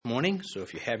morning. So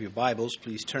if you have your Bibles,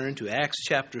 please turn to Acts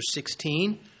chapter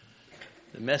 16.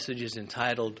 The message is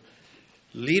entitled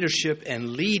Leadership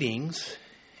and Leadings.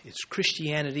 It's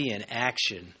Christianity in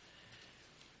Action.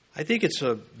 I think it's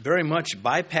a very much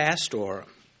bypassed or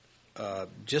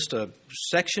just a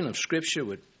section of Scripture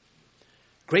with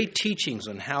great teachings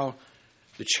on how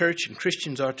the church and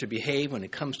Christians are to behave when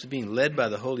it comes to being led by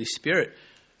the Holy Spirit.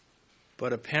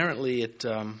 But apparently it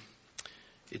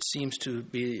seems to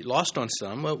be lost on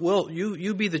some. Well,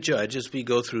 you be the judge as we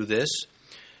go through this.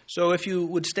 So if you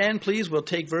would stand, please, we'll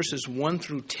take verses 1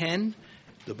 through 10,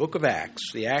 the book of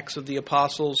Acts, the Acts of the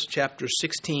Apostles, chapter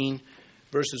 16,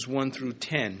 verses 1 through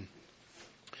 10.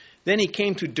 Then he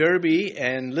came to Derbe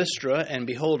and Lystra, and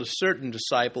behold, a certain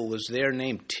disciple was there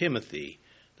named Timothy,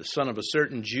 the son of a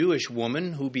certain Jewish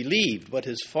woman who believed, but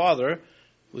his father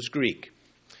was Greek.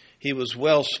 He was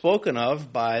well spoken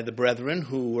of by the brethren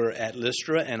who were at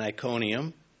Lystra and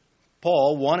Iconium.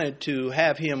 Paul wanted to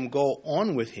have him go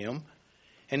on with him,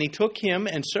 and he took him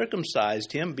and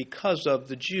circumcised him because of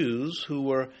the Jews who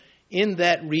were in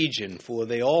that region, for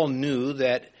they all knew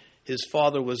that his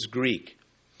father was Greek.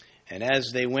 And as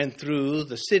they went through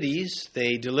the cities,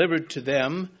 they delivered to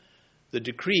them the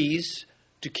decrees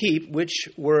to keep, which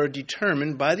were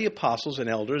determined by the apostles and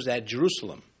elders at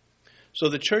Jerusalem. So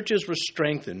the churches were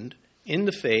strengthened in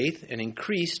the faith and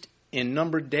increased in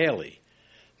number daily.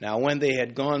 Now when they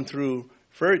had gone through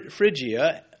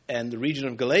Phrygia and the region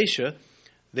of Galatia,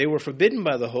 they were forbidden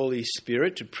by the Holy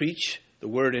Spirit to preach the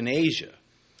word in Asia.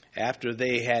 After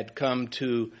they had come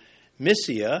to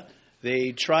Mysia,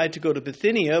 they tried to go to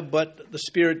Bithynia, but the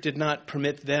Spirit did not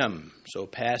permit them. So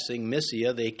passing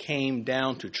Mysia, they came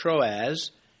down to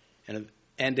Troas, and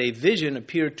a vision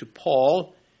appeared to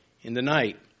Paul in the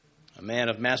night. A man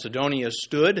of Macedonia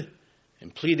stood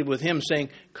and pleaded with him, saying,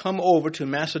 "Come over to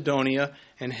Macedonia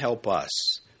and help us."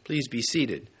 Please be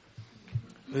seated.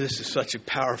 This is such a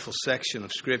powerful section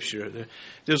of Scripture.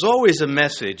 There's always a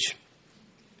message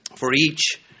for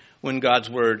each when God's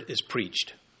Word is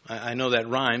preached. I know that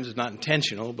rhymes, it's not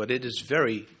intentional, but it is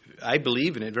I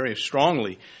believe in it very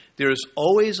strongly. There is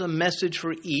always a message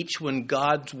for each when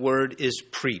God's Word is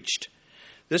preached.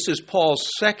 This is Paul's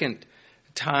second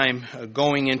time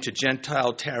going into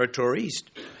Gentile territory. He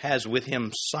has with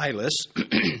him Silas.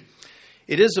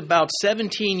 It is about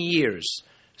 17 years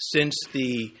since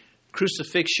the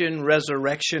crucifixion,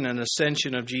 resurrection, and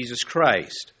ascension of Jesus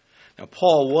Christ. Now,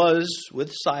 Paul was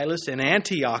with Silas in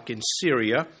Antioch in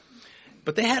Syria,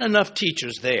 but they had enough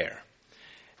teachers there.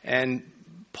 And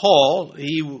Paul,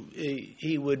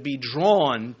 he would be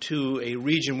drawn to a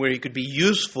region where he could be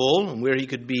useful and where he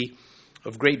could be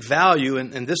of great value,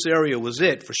 and this area was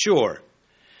it for sure.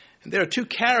 And there are two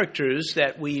characters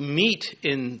that we meet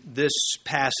in this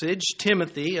passage,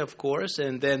 Timothy, of course,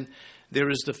 and then there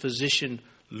is the physician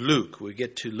Luke. We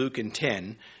get to Luke in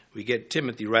 10, we get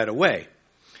Timothy right away.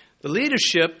 The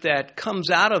leadership that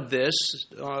comes out of this,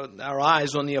 our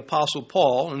eyes on the Apostle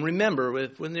Paul, and remember,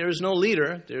 when there is no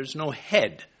leader, there's no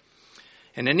head.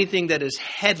 And anything that is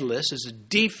headless is a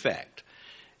defect.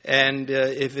 And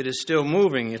if it is still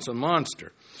moving, it's a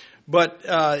monster. But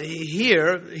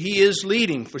here, he is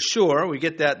leading for sure. We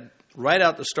get that right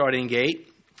out the starting gate.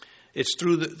 It's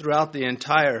throughout the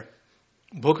entire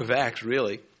book of Acts,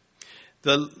 really.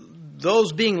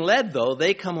 Those being led, though,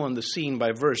 they come on the scene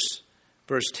by verse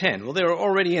 10. Well, they were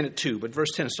already in it too, but verse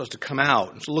 10 starts to come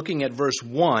out. And so looking at verse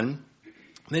 1,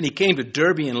 then he came to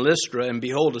Derbe and Lystra, and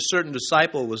behold, a certain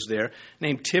disciple was there,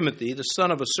 named Timothy, the son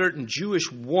of a certain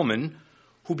Jewish woman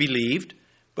who believed,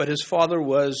 but his father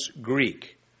was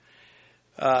Greek.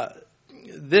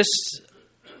 This,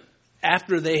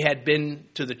 after they had been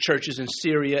to the churches in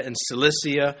Syria and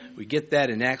Cilicia, we get that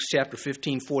in Acts chapter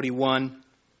 15:41.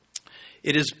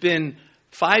 It has been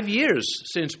 5 years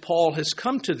since Paul has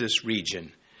come to this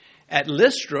region. At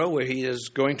Lystra, where he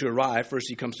is going to arrive, first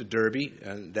he comes to Derbe,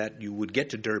 and that you would get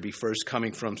to Derbe first,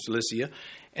 coming from Cilicia,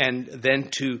 and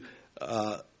then to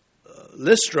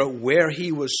Lystra, where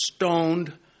he was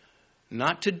stoned,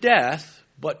 not to death,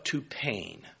 but to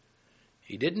pain.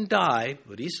 He didn't die,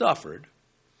 but he suffered.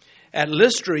 At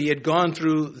Lystra, he had gone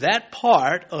through that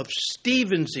part of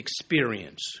Stephen's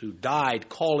experience, who died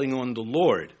calling on the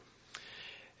Lord.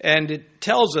 And it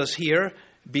tells us here,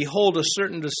 behold, a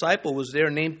certain disciple was there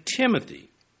named Timothy.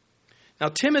 Now,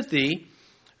 Timothy,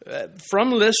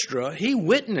 from Lystra, he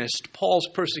witnessed Paul's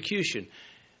persecution.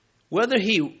 Whether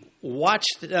he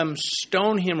watched them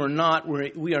stone him or not,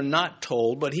 we are not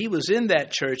told, but he was in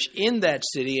that church, in that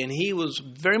city, and he was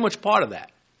very much part of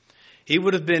that. He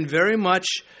would have been very much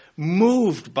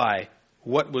moved by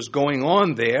what was going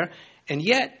on there, and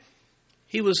yet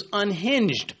he was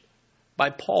unhinged by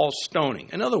Paul's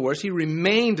stoning. In other words, he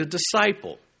remained a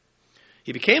disciple.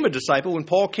 He became a disciple when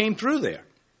Paul came through there.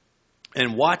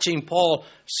 And watching Paul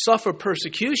suffer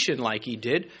persecution like he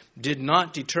did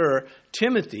not deter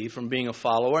Timothy from being a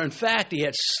follower. In fact, he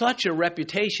had such a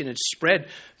reputation, it spread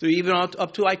through even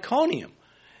up to Iconium,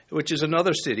 which is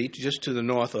another city just to the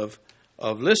north of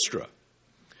Lystra.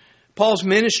 Paul's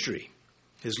ministry,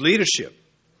 his leadership,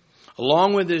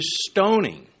 along with his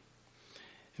stoning,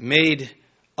 made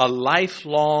a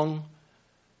lifelong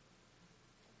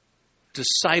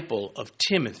disciple of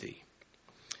Timothy.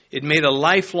 It made a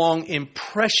lifelong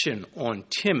impression on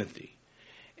Timothy.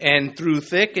 And through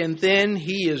thick and thin,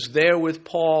 he is there with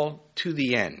Paul to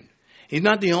the end. He's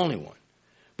not the only one.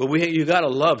 But you got to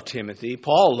love Timothy.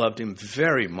 Paul loved him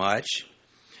very much.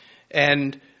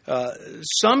 And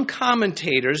some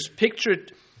commentators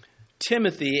pictured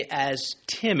Timothy as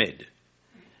timid.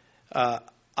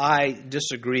 I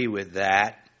disagree with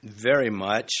that very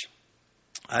much.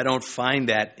 I don't find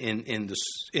that in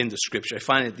the Scripture. I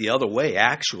find it the other way,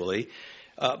 actually.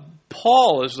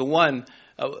 Paul is the one,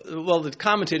 the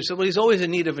commentator said, he's always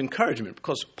in need of encouragement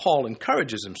because Paul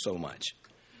encourages him so much.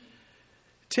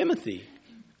 Timothy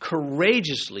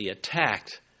courageously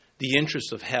attacked the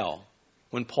interests of hell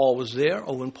when Paul was there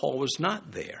or when Paul was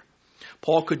not there.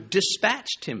 Paul could dispatch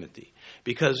Timothy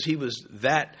because he was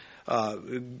that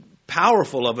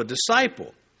powerful of a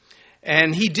disciple.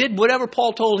 And he did whatever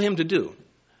Paul told him to do,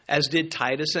 as did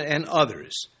Titus and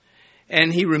others.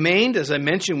 And he remained, as I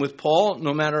mentioned, with Paul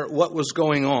no matter what was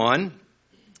going on.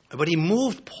 But he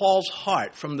moved Paul's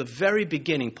heart from the very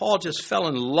beginning. Paul just fell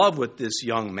in love with this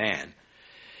young man.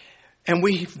 And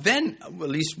we then, at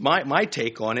least my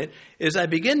take on it, is I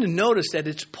begin to notice that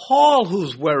it's Paul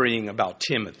who's worrying about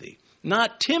Timothy,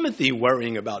 not Timothy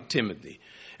worrying about Timothy.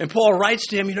 And Paul writes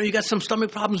to him, you got some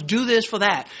stomach problems, do this for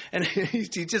that. And he's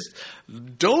just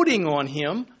doting on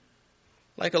him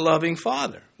like a loving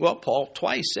father. Well, Paul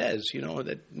twice says,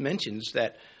 that mentions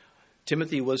that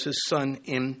Timothy was his son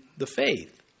in the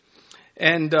faith.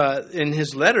 And in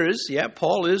his letters,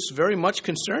 Paul is very much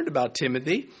concerned about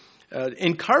Timothy,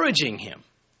 encouraging him.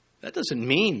 That doesn't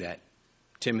mean that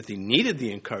Timothy needed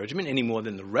the encouragement any more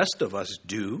than the rest of us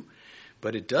do,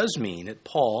 but it does mean that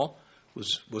Paul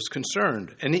was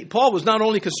concerned. And Paul was not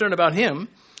only concerned about him,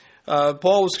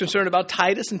 Paul was concerned about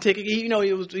Titus and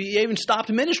Tychicus. He even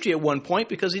stopped ministry at one point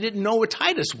because he didn't know where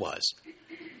Titus was.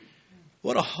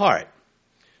 What a heart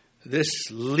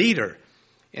this leader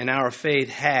in our faith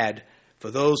had for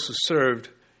those who served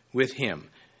with him.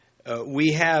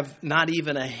 We have not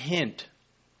even a hint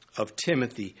of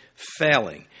Timothy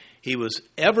failing. He was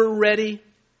ever ready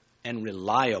and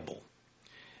reliable.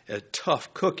 A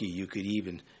tough cookie, you could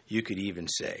even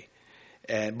say.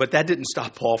 But that didn't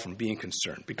stop Paul from being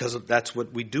concerned, because that's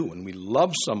what we do. When we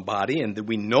love somebody and that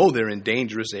we know they're in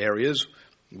dangerous areas,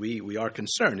 we are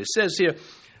concerned. It says here,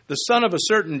 the son of a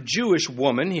certain Jewish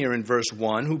woman, here in verse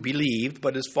 1, who believed,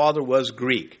 but his father was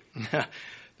Greek.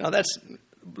 Now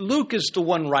Luke is the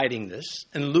one writing this,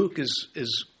 and Luke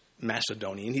is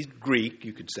Macedonian. He's Greek,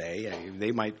 you could say.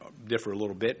 They might differ a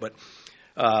little bit, but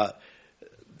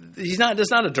there's not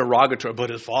a derogatory, but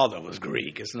his father was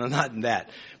Greek. It's not that.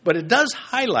 But it does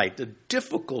highlight the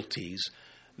difficulties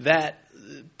that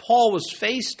Paul was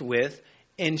faced with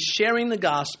in sharing the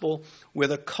gospel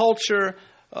with a culture.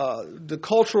 The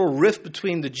cultural rift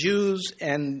between the Jews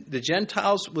and the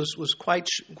Gentiles was quite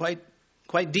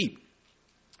deep.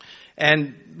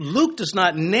 And Luke does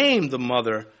not name the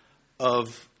mother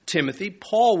of Timothy.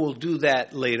 Paul will do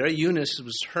that later. Eunice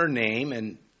was her name,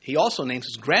 and he also names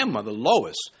his grandmother,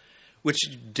 Lois, which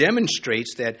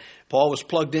demonstrates that Paul was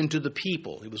plugged into the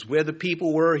people. He was where the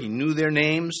people were. He knew their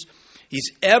names.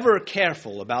 He's ever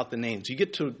careful about the names. You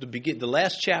get to the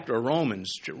last chapter of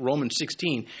Romans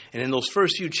 16, and in those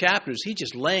first few chapters, he's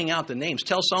just laying out the names.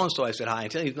 Tell so-and-so I said hi.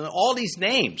 Tell you all these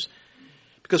names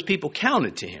because people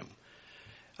counted to him.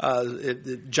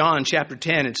 John chapter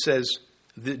 10, it says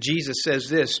that Jesus says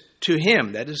this, to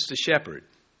him, that is the shepherd.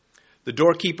 The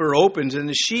doorkeeper opens and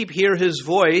the sheep hear his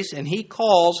voice, and he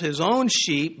calls his own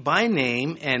sheep by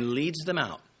name and leads them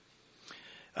out.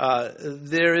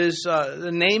 The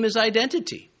name is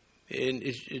identity.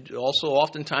 It also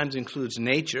oftentimes includes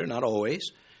nature, not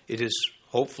always. It is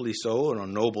hopefully so, a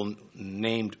noble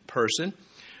named person.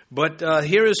 But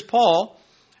here is Paul,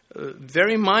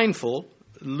 very mindful.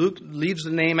 Luke leaves the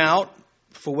name out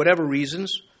for whatever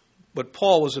reasons, but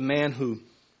Paul was a man who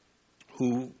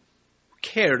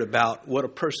cared about what a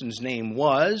person's name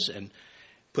was and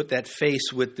put that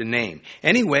face with the name.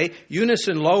 Anyway, Eunice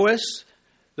and Lois,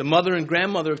 the mother and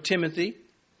grandmother of Timothy,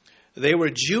 they were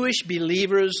Jewish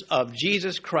believers of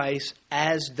Jesus Christ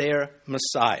as their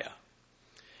Messiah.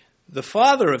 The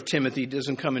father of Timothy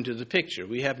doesn't come into the picture.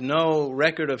 We have no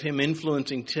record of him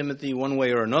influencing Timothy one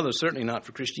way or another, certainly not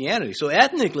for Christianity. So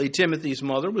ethnically, Timothy's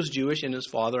mother was Jewish and his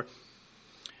father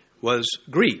was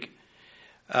Greek.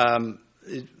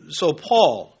 So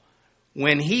Paul,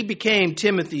 when he became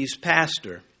Timothy's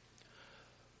pastor,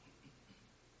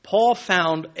 Paul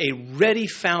found a ready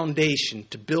foundation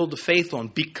to build the faith on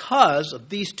because of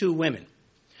these two women.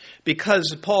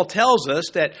 Because Paul tells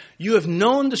us that you have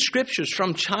known the Scriptures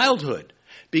from childhood,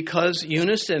 because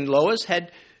Eunice and Lois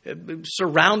had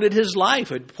surrounded his life,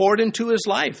 had poured into his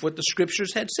life what the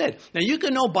Scriptures had said. Now, you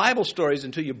can know Bible stories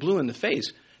until you're blue in the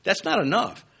face. That's not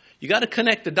enough. You got to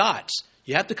connect the dots.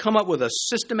 You have to come up with a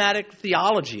systematic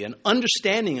theology, an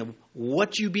understanding of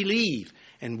what you believe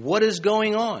and what is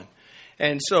going on.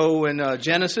 And so in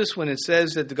Genesis, when it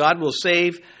says that God will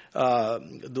save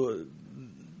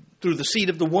through the seed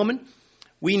of the woman,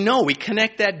 we know, we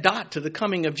connect that dot to the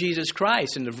coming of Jesus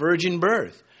Christ and the virgin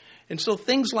birth. And so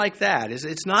things like that.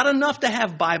 It's not enough to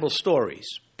have Bible stories,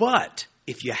 but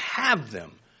if you have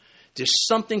them, there's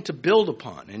something to build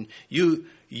upon. And you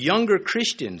younger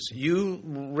Christians,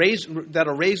 that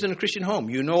are raised in a Christian home,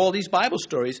 you know all these Bible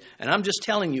stories, and I'm just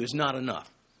telling you it's not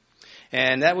enough.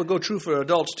 And that would go true for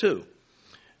adults too.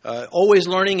 Always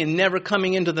learning and never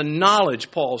coming into the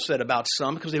knowledge, Paul said about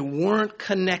some, because they weren't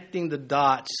connecting the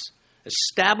dots,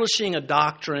 establishing a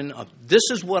doctrine of this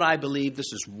is what I believe,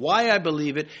 this is why I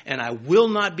believe it, and I will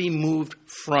not be moved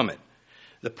from it.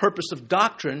 The purpose of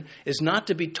doctrine is not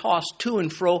to be tossed to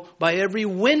and fro by every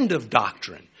wind of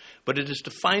doctrine, but it is to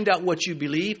find out what you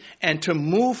believe and to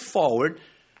move forward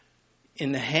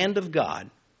in the hand of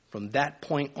God from that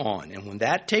point on. And when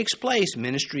that takes place,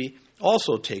 ministry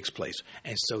also takes place,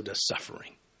 and so does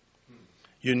suffering.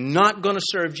 You're not going to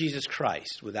serve Jesus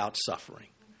Christ without suffering.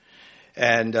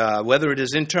 And whether it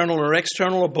is internal or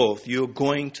external or both, you're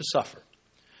going to suffer.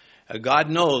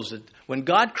 God knows that when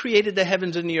God created the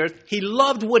heavens and the earth, He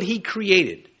loved what He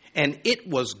created, and it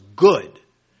was good.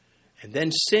 And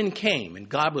then sin came, and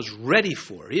God was ready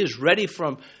for it. He is ready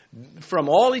from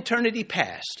all eternity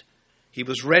past. He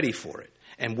was ready for it.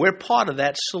 And we're part of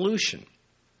that solution.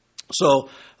 So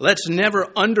let's never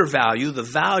undervalue the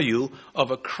value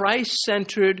of a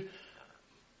Christ-centered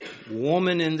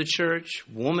woman in the church,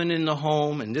 woman in the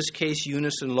home, in this case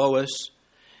Eunice and Lois.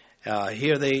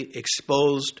 Here they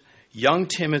exposed young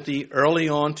Timothy early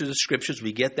on to the Scriptures.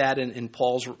 We get that in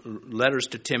Paul's letters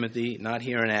to Timothy, not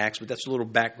here in Acts, but that's a little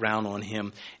background on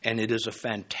him, and it is a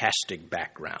fantastic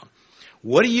background.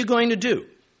 What are you going to do?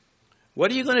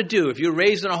 What are you going to do if you're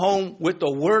raised in a home with the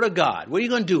Word of God? What are you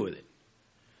going to do with it?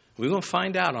 We're going to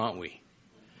find out, aren't we?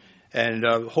 And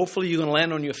hopefully you're going to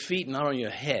land on your feet, not on your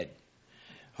head.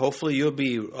 Hopefully you'll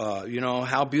be,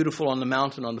 how beautiful on the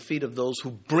mountain on the feet of those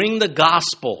who bring the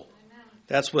gospel.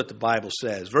 That's what the Bible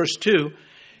says. Verse 2,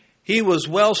 he was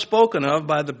well spoken of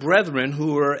by the brethren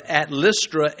who were at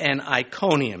Lystra and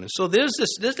Iconium. And so there's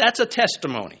this that's a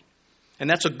testimony. And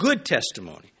that's a good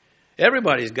testimony.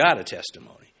 Everybody's got a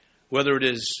testimony. Whether it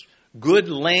is good,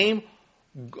 lame,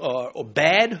 or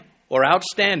bad, or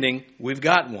outstanding, we've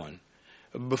got one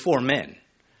before men.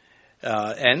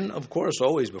 And, of course,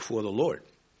 always before the Lord.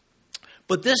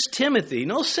 But this Timothy,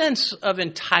 no sense of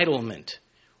entitlement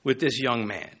with this young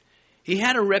man. He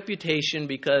had a reputation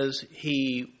because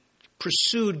he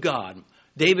pursued God.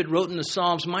 David wrote in the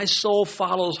Psalms, "My soul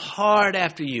follows hard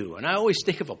after you." And I always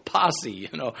think of a posse,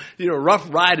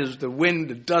 rough riders, the wind,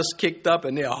 the dust kicked up,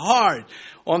 and they're hard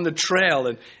on the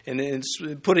trail and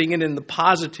putting it in the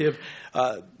positive.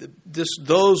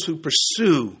 Those who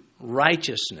pursue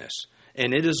righteousness,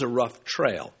 and it is a rough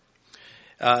trail.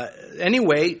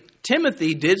 Anyway,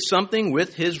 Timothy did something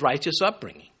with his righteous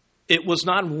upbringing. It was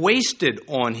not wasted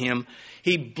on him.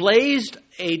 He blazed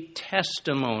a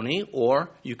testimony,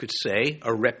 or you could say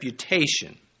a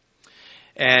reputation.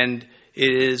 And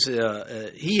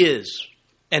he is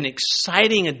an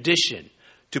exciting addition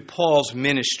to Paul's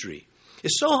ministry.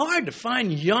 It's so hard to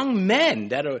find young men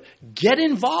that get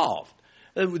involved.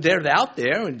 They're out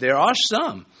there, and there are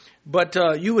some. But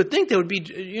you would think they would be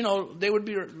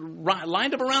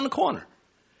lined up around the corner.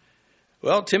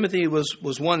 Well, Timothy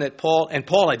was one that Paul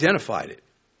identified it.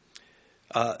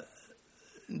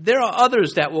 There are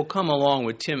others that will come along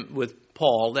with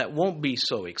Paul that won't be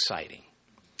so exciting.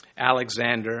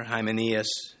 Alexander,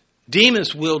 Hymenaeus.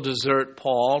 Demas will desert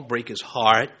Paul, break his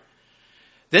heart.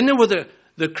 Then there were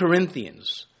the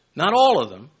Corinthians. Not all of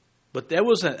them, but there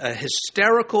was a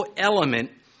hysterical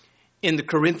element in the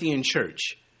Corinthian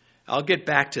church. I'll get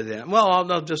back to them. Well,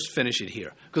 I'll just finish it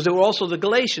here. Because there were also the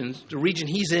Galatians, the region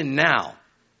he's in now.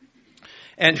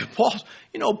 And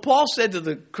Paul said to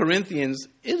the Corinthians,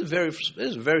 it's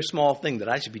a very small thing that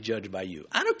I should be judged by you.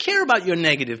 I don't care about your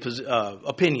negative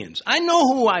opinions. I know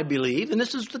who I believe, and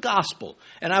this is the gospel.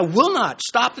 And I will not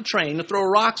stop the train to throw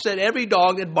rocks at every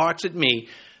dog that barks at me.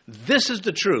 This is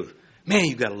the truth. Man,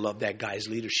 you've got to love that guy's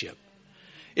leadership.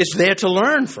 It's there to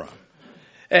learn from.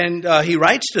 And he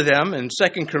writes to them in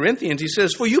 2 Corinthians, he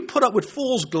says, for you put up with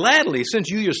fools gladly,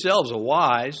 since you yourselves are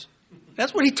wise.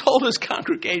 That's what he told his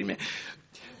congregation, man.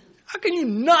 How can you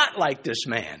not like this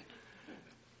man?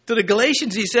 To the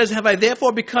Galatians, he says, have I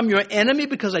therefore become your enemy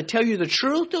because I tell you the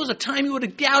truth? There was a time you would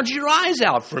have gouged your eyes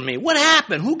out for me. What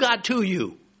happened? Who got to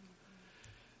you?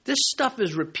 This stuff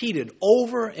is repeated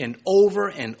over and over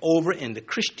and over in the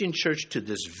Christian church to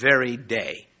this very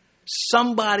day.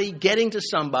 Somebody getting to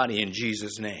somebody in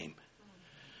Jesus' name.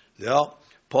 Well,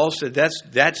 Paul said,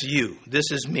 that's you.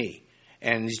 This is me.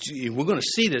 And we're going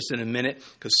to see this in a minute,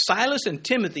 because Silas and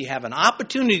Timothy have an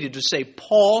opportunity to say,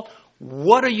 Paul,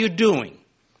 what are you doing?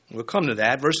 We'll come to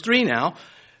that. Verse 3 now.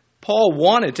 Paul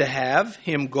wanted to have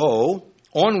him go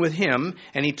on with him,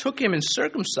 and he took him and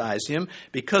circumcised him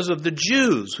because of the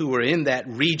Jews who were in that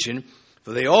region,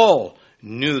 for they all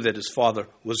knew that his father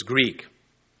was Greek.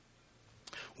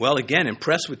 Well, again,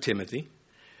 impressed with Timothy,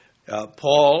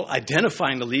 Paul,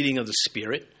 identifying the leading of the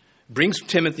Spirit, brings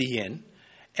Timothy in.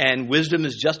 And wisdom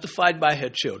is justified by her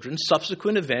children.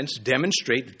 Subsequent events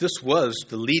demonstrate that this was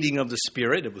the leading of the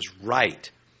Spirit. It was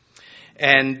right.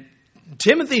 And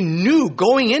Timothy knew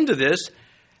going into this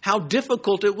how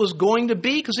difficult it was going to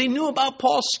be, because he knew about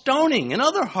Paul's stoning and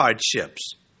other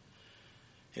hardships.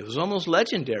 It was almost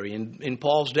legendary in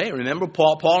Paul's day. Remember,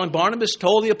 Paul and Barnabas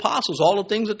told the apostles all the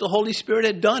things that the Holy Spirit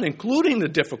had done, including the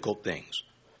difficult things.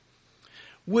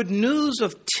 Would news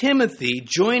of Timothy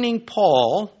joining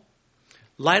Paul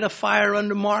light a fire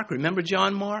under Mark? Remember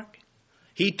John Mark?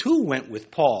 He too went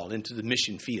with Paul into the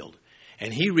mission field,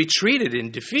 and he retreated in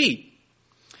defeat.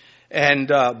 And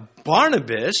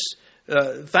Barnabas,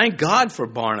 thank God for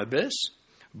Barnabas.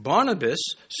 Barnabas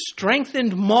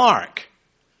strengthened Mark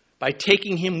by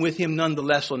taking him with him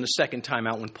nonetheless on the second time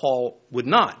out when Paul would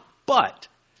not. But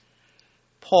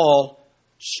Paul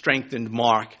strengthened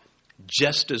Mark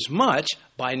just as much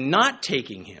by not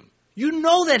taking him. You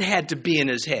know that had to be in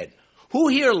his head. Who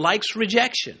here likes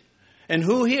rejection? And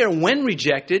who here, when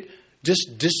rejected,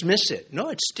 just dismiss it? No,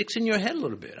 it sticks in your head a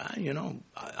little bit.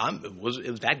 It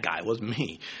was that guy, it wasn't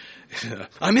me.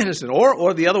 I'm innocent.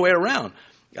 Or the other way around.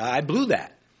 I blew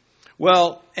that.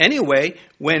 Well, anyway,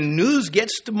 when news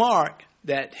gets to Mark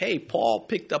that, hey, Paul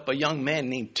picked up a young man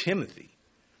named Timothy,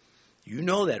 you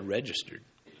know that registered.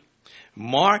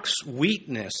 Mark's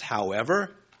weakness,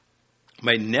 however,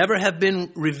 may never have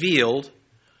been revealed.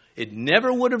 It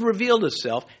never would have revealed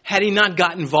itself had he not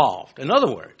got involved. In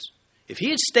other words, if he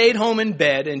had stayed home in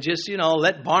bed and just,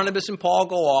 let Barnabas and Paul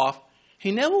go off,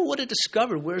 he never would have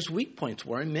discovered where his weak points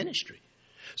were in ministry.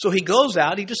 So he goes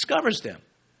out, he discovers them,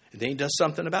 and then he does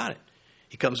something about it.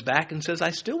 He comes back and says,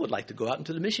 I still would like to go out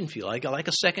into the mission field. I like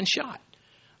a second shot.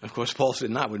 Of course, Paul said,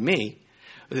 not with me.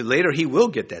 Later, he will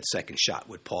get that second shot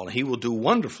with Paul, and he will do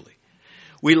wonderfully.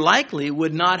 We likely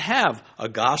would not have a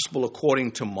gospel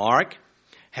according to Mark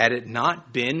had it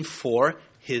not been for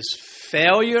his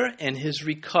failure and his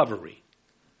recovery.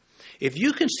 If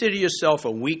you consider yourself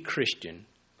a weak Christian,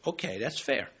 okay, that's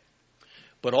fair.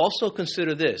 But also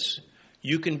consider this.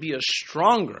 You can be a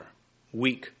stronger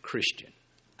weak Christian.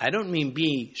 I don't mean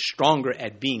being stronger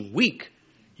at being weak.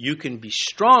 You can be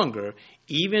stronger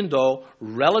even though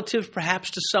relative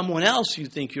perhaps to someone else you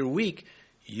think you're weak,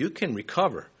 you can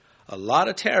recover a lot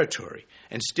of territory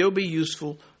and still be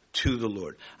useful to the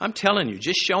Lord. I'm telling you,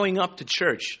 just showing up to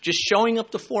church, just showing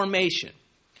up to formation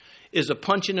is a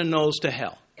punch in the nose to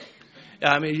hell.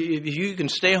 I mean, if you can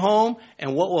stay home,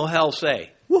 and what will hell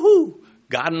say? Woohoo!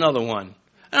 Got another one.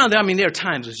 I mean, there are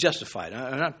times it's justified.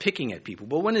 I'm not picking at people.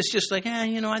 But when it's just like,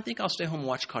 I think I'll stay home and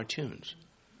watch cartoons.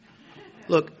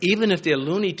 Look, even if they're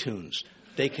Looney Tunes,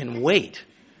 they can wait.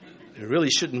 There really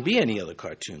shouldn't be any other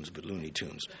cartoons but Looney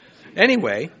Tunes.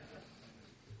 Anyway,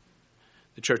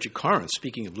 the Church of Corinth,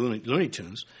 speaking of Looney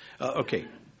Tunes, okay,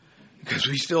 because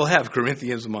we still have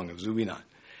Corinthians among us, do we not?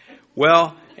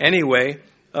 Well, anyway,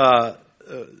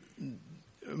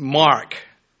 Mark,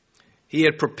 he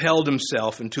had propelled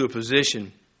himself into a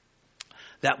position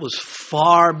that was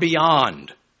far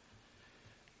beyond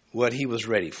what he was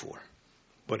ready for.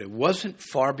 But it wasn't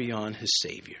far beyond his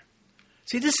Savior.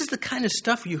 See, this is the kind of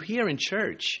stuff you hear in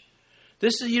church.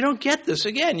 You don't get this.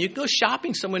 Again, you go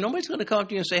shopping somewhere, nobody's going to come up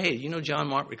to you and say, hey, John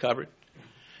Mark recovered?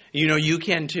 You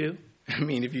can too. I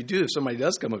mean, if you do, if somebody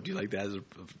does come up to you like that,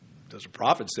 there's a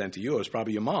prophet sent to you, or it's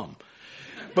probably your mom.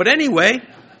 But anyway,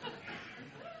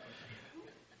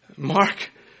 Mark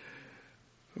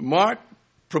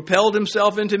propelled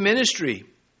himself into ministry,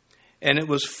 and it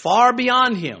was far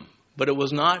beyond him, but it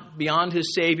was not beyond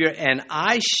his Savior. And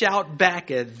I shout back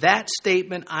at that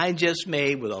statement I just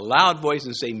made with a loud voice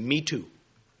and say, me too.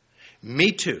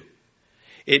 Me too.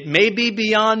 It may be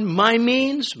beyond my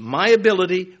means, my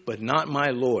ability, but not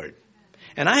my Lord.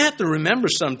 And I have to remember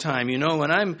sometime,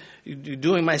 when I'm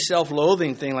doing my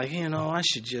self-loathing thing, like, I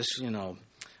should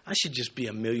just be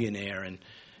a millionaire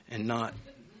and not.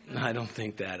 I don't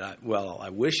think that. I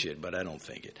wish it, but I don't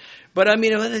think it. But I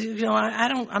mean,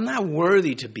 I'm not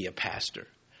worthy to be a pastor.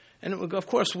 And of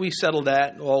course, we settle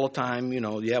that all the time. We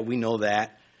know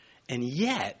that. And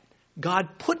yet,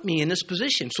 God put me in this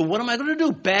position. So what am I going to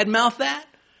do? Badmouth that?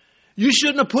 You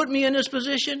shouldn't have put me in this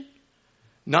position?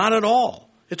 Not at all.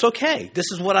 It's okay.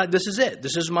 This is it.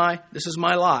 This is my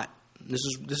lot. This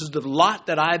is the lot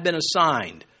that I've been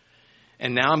assigned.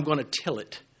 And now I'm going to till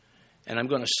it. And I'm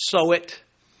going to sow it.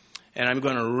 And I'm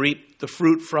going to reap the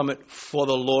fruit from it for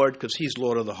the Lord, because He's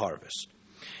Lord of the harvest.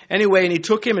 Anyway, and He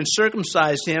took him and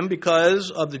circumcised him because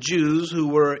of the Jews who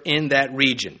were in that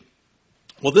region.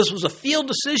 Well, this was a field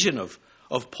decision of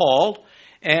Paul,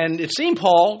 and it seemed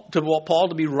Paul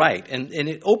to be right. And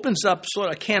it opens up sort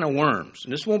of a can of worms.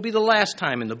 And this won't be the last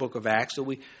time in the book of Acts that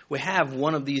we have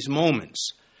one of these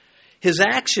moments. His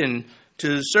action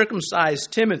to circumcise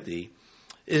Timothy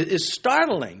is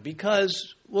startling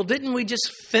because, well, didn't we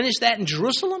just finish that in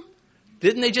Jerusalem?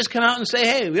 Didn't they just come out and say,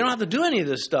 hey, we don't have to do any of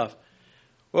this stuff?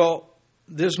 Well,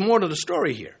 there's more to the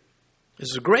story here. This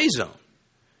is a gray zone.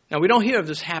 Now, we don't hear of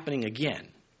this happening again,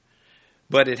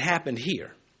 but it happened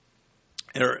here.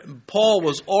 Paul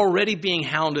was already being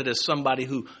hounded as somebody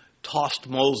who tossed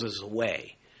Moses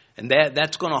away. And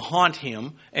that's going to haunt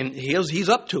him, and he's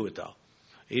up to it, though.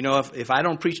 If I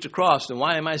don't preach the cross, then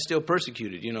why am I still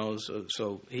persecuted?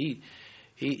 So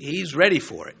he's ready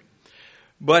for it.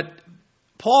 But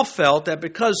Paul felt that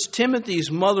because Timothy's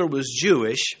mother was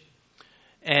Jewish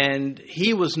and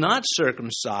he was not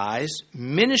circumcised,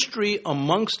 ministry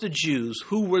amongst the Jews,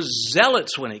 who were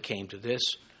zealots when it came to this,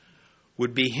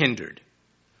 would be hindered.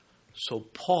 So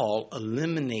Paul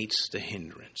eliminates the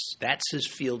hindrance. That's his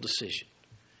field decision.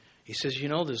 He says,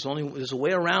 there's a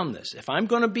way around this. If I'm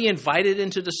going to be invited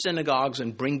into the synagogues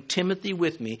and bring Timothy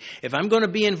with me, if I'm going to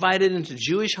be invited into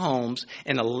Jewish homes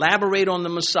and elaborate on the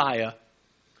Messiah,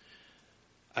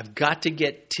 I've got to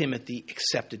get Timothy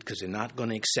accepted, because they're not going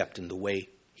to accept him the way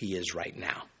he is right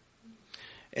now.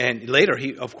 And later,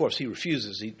 he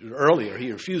refuses. Earlier,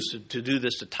 he refused to do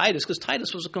this to Titus, because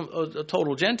Titus was a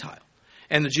total Gentile.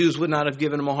 And the Jews would not have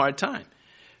given him a hard time.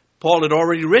 Paul had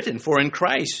already written, for in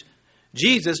Christ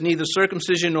Jesus, neither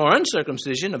circumcision nor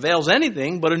uncircumcision avails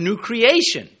anything but a new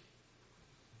creation.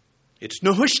 It's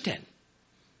nehushten.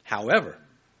 However,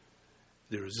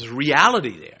 there is a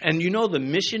reality there. And the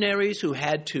missionaries who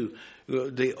had to,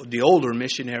 the older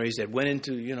missionaries that went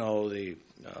into, the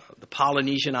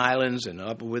Polynesian islands and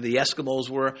up where the Eskimos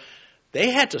were,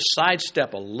 they had to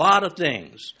sidestep a lot of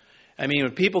things. I mean,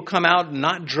 when people come out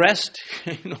not dressed,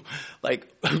 like,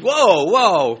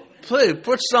 whoa, please,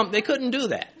 put something, they couldn't do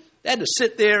that. They had to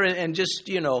sit there and just,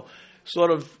 sort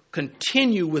of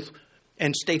continue with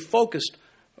and stay focused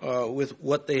with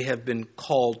what they have been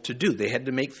called to do. They had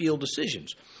to make field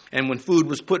decisions. And when food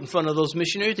was put in front of those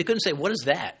missionaries, they couldn't say, what is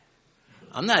that?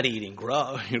 I'm not eating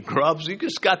grubs. You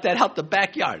just got that out the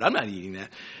backyard. I'm not eating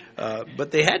that. But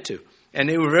they had to. And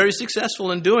they were very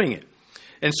successful in doing it.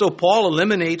 And so Paul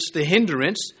eliminates the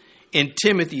hindrance in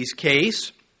Timothy's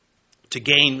case to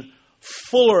gain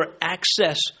fuller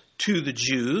access to the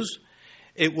Jews.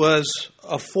 It was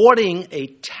affording a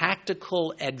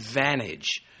tactical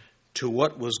advantage to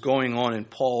what was going on in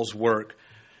Paul's work.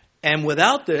 And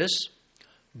without this,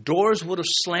 doors would have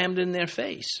slammed in their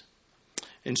face.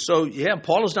 And so,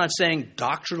 Paul is not saying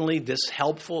doctrinally this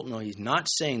helpful. No, he's not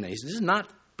saying that. This is not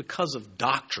because of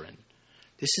doctrine.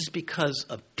 This is because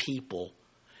of people.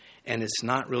 And it's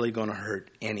not really going to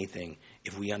hurt anything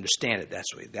if we understand it that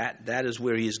way. That is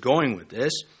where he's going with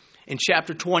this. In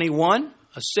chapter 21,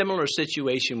 a similar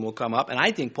situation will come up, and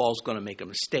I think Paul's going to make a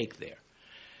mistake there.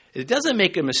 It doesn't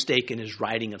make a mistake in his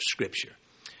writing of Scripture.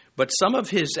 But some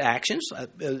of his actions, are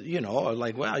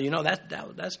like,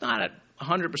 that's not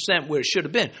 100% where it should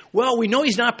have been. Well, we know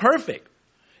he's not perfect.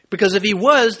 Because if he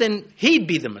was, then he'd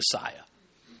be the Messiah.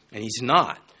 And he's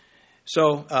not.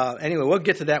 So, anyway, we'll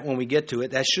get to that when we get to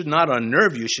it. That should not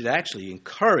unnerve you. It should actually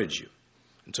encourage you.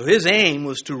 And so his aim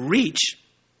was to reach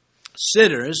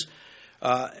sinners,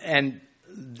 and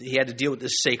he had to deal with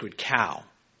this sacred cow.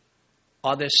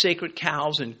 Are there sacred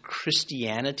cows in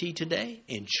Christianity today?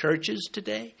 In churches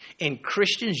today? In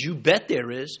Christians? You bet there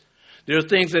is. There are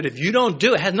things that if you don't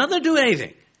do, it has nothing to do with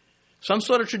anything. Some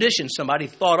sort of tradition somebody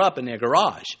thought up in their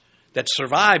garage that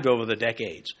survived over the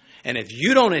decades. And if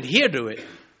you don't adhere to it,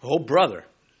 oh, brother,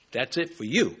 that's it for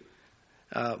you.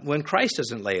 When Christ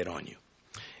doesn't lay it on you.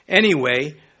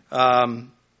 Anyway, how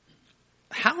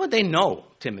would they know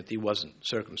Timothy wasn't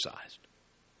circumcised?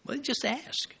 Well, they just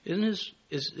ask. Isn't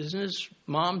his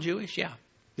mom Jewish? Yeah.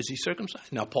 Is he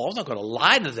circumcised? Now, Paul's not going to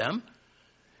lie to them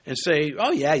and say,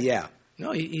 oh, yeah.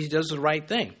 No, he does the right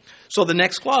thing. So the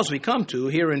next clause we come to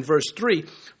here in verse 3,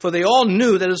 for they all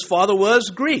knew that his father was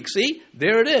Greek. See,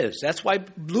 there it is. That's why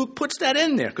Luke puts that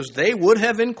in there, because they would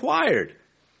have inquired.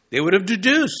 They would have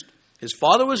deduced. His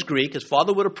father was Greek. His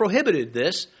father would have prohibited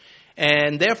this.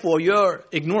 And therefore, you're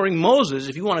ignoring Moses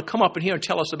if you want to come up in here and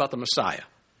tell us about the Messiah.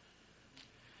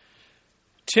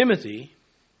 Timothy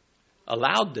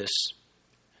allowed this.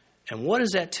 And what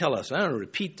does that tell us? I'm going to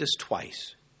repeat this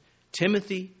twice.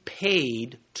 Timothy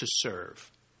paid to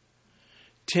serve.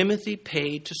 Timothy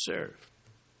paid to serve.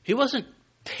 He wasn't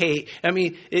paid.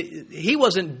 He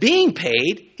wasn't being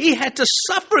paid. He had to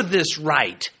suffer this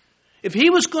right. If he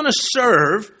was going to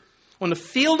serve on the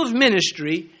field of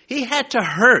ministry, he had to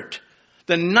hurt.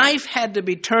 The knife had to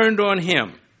be turned on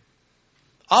him.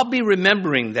 I'll be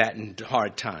remembering that in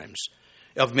hard times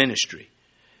of ministry,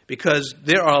 because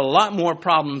there are a lot more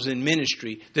problems in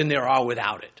ministry than there are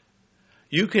without it.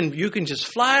 You can just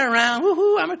fly around,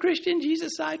 woohoo, I'm a Christian,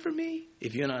 Jesus died for me,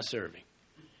 if you're not serving.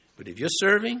 But if you're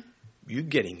serving, you're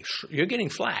getting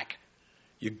flack.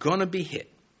 You're going to be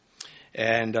hit.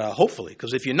 And hopefully,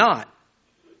 because if you're not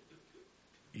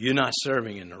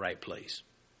serving in the right place.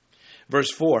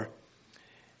 Verse 4,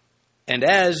 and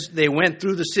as they went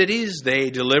through the cities, they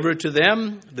delivered to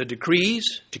them the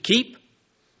decrees to keep,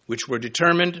 which were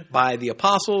determined by the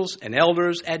apostles and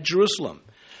elders at Jerusalem.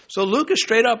 So Luke is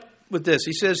straight up with this.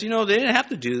 He says, they didn't have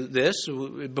to do this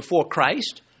before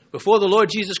Christ. Before the Lord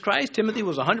Jesus Christ, Timothy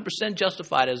was 100%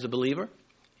 justified as a believer,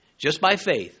 just by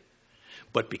faith.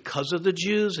 But because of the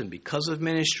Jews and because of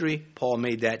ministry, Paul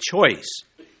made that choice.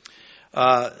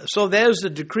 So there's the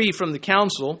decree from the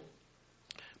council.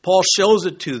 Paul shows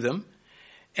it to them,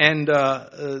 and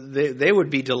they would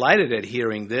be delighted at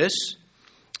hearing this.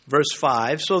 Verse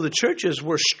 5, so the churches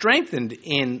were strengthened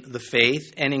in the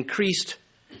faith and increased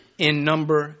in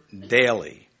number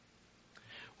daily.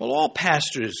 Well, all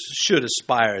pastors should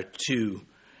aspire to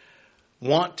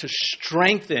want to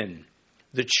strengthen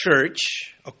the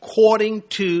church according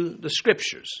to the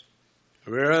Scriptures,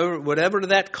 whatever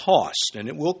that cost, and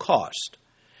it will cost.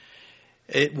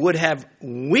 It would have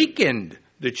weakened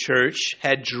the church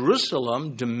had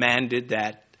Jerusalem demanded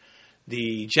that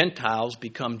the Gentiles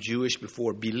become Jewish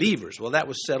before believers. Well, that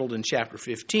was settled in chapter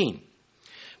 15.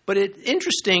 But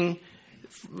interesting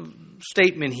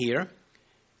statement here,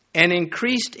 and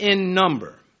increased in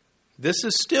number. This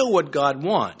is still what God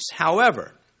wants.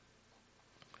 However,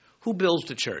 who builds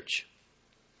the church?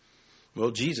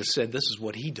 Well, Jesus said this is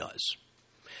what he does.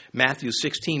 Matthew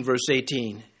 16, verse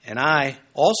 18, and I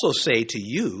also say to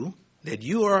you that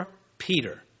you are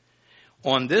Peter.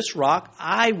 On this rock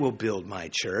I will build my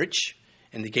church,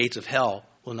 and the gates of hell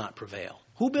will not prevail.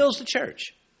 Who builds the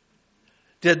church?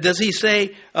 Does he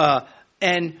say,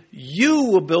 and you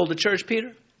will build the church,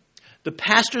 Peter? The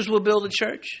pastors will build the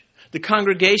church? The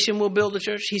congregation will build the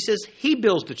church? He says he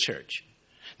builds the church.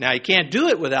 Now, he can't do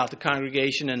it without the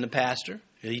congregation and the pastor.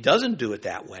 He doesn't do it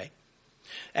that way.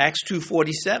 Acts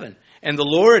 2:47, and the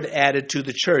Lord added to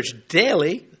the church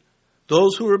daily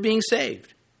those who were being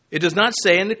saved. It does not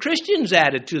say, and the Christians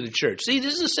added to the church. See,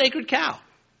 this is a sacred cow.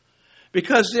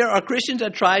 Because there are Christians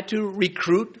that try to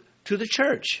recruit to the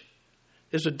church.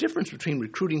 There's a difference between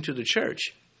recruiting to the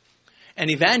church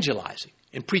and evangelizing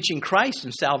and preaching Christ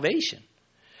and salvation.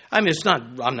 I'm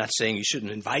not saying you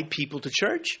shouldn't invite people to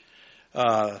church.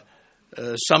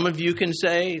 Some of you can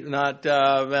say,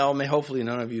 hopefully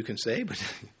none of you can say, but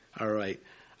all right,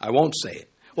 I won't say it.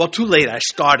 Well, too late, I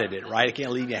started it, right? I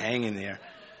can't leave you hanging there.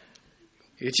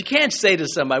 But you can't say to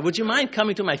somebody, would you mind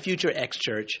coming to my future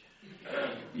ex-church?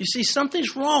 You see,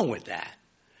 something's wrong with that.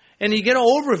 And you get an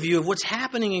overview of what's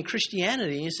happening in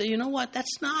Christianity, and you say, you know what, this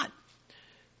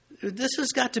has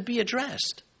got to be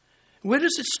addressed. Where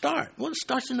does it start? Well, it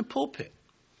starts in the pulpit.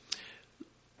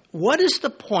 What is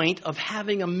the point of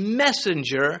having a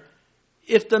messenger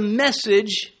if the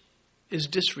message is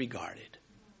disregarded?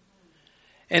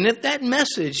 And if that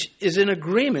message is in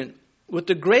agreement with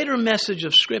the greater message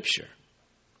of Scripture,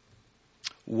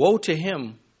 woe to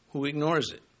him who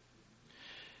ignores it.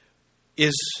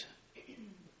 Is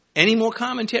any more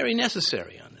commentary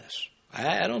necessary on this?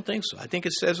 I don't think so. I think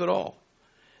it says it all.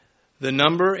 The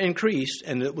number increased,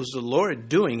 and it was the Lord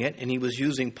doing it, and he was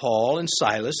using Paul and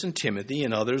Silas and Timothy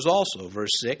and others also.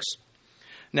 Verse 6.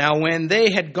 Now when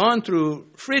they had gone through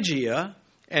Phrygia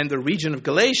and the region of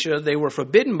Galatia, they were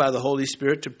forbidden by the Holy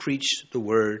Spirit to preach the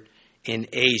word in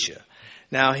Asia.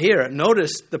 Now here,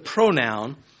 notice the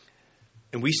pronoun,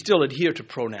 and we still adhere to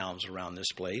pronouns around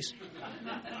this place.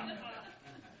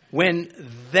 When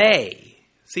they,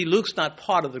 see, Luke's not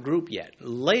part of the group yet.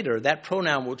 Later, that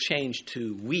pronoun will change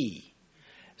to we.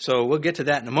 So we'll get to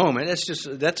that in a moment.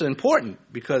 That's important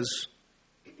because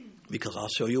I'll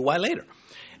show you why later.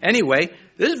 Anyway,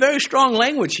 this is very strong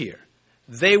language here.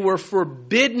 They were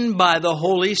forbidden by the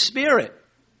Holy Spirit.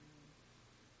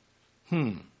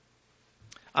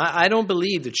 I don't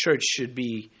believe the church should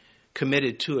be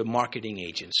committed to a marketing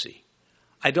agency.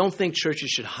 I don't think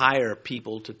churches should hire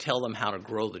people to tell them how to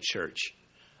grow the church.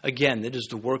 Again, that is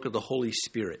the work of the Holy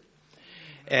Spirit.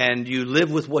 And you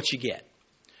live with what you get.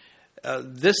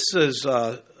 This should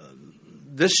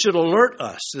alert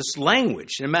us, this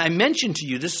language. And I mentioned to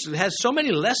you, this has so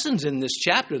many lessons in this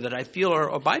chapter that I feel are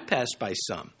bypassed by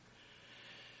some.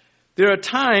 There are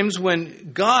times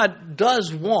when God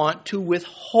does want to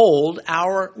withhold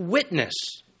our witness,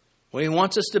 when he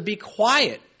wants us to be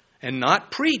quiet and not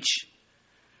preach.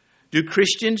 Do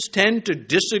Christians tend to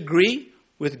disagree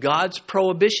with God's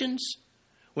prohibitions?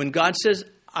 When God says,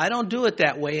 I don't do it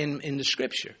that way in the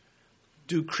Scripture.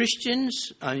 Do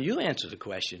Christians, you answer the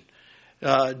question,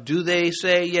 do they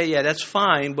say, yeah, that's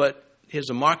fine, but here's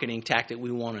a marketing tactic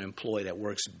we want to employ that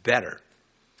works better?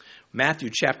 Matthew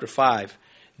chapter 5.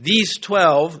 These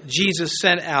 12 Jesus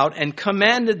sent out and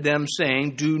commanded them,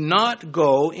 saying, do not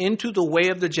go into the way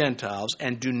of the Gentiles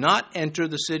and do not enter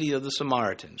the city of the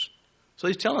Samaritans. So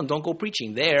he's telling them, don't go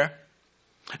preaching there.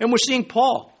 And we're seeing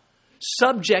Paul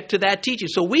subject to that teaching.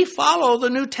 So we follow the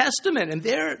New Testament, and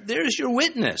there's your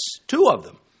witness, two of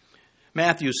them.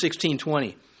 Matthew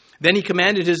 16:20. Then he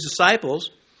commanded his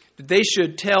disciples that they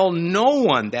should tell no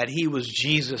one that he was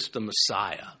Jesus the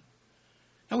Messiah.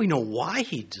 Now we know why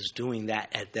he is doing that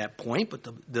at that point, but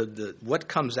what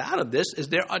comes out of this is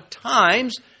there are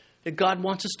times that God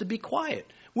wants us to be quiet.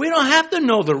 We don't have to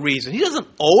know the reason. He doesn't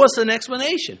owe us an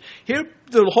explanation. Here,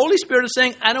 the Holy Spirit is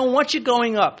saying, I don't want you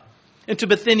going up into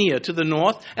Bithynia to the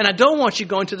north, and I don't want you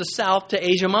going to the south to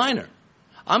Asia Minor.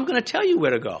 I'm going to tell you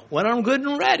where to go when I'm good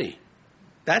and ready.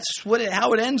 That's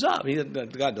how it ends up.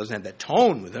 God doesn't have that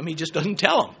tone with him. He just doesn't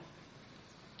tell him.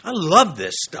 I love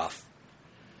this stuff.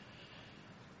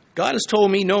 God has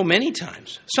told me no many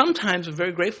times. Sometimes I'm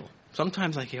very grateful.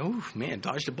 Sometimes I go, oh man,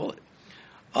 dodged a bullet.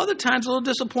 Other times a little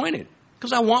disappointed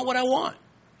because I want what I want.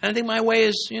 And I think my way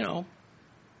is,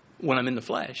 when I'm in the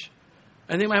flesh,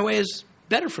 I think my way is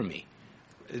better for me,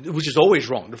 which is always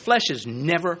wrong. The flesh is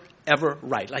never, ever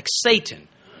right. Like Satan.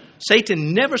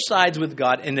 Satan never sides with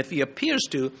God, and if he appears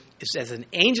to, it's as an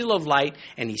angel of light,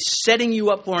 and he's setting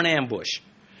you up for an ambush.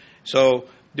 So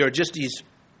there are just these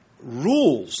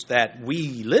rules that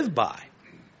we live by,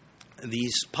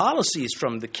 these policies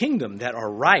from the kingdom that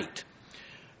are right.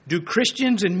 Do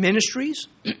Christians in ministries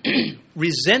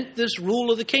resent this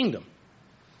rule of the kingdom?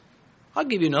 I'll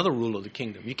give you another rule of the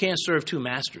kingdom. You can't serve two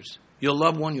masters. You'll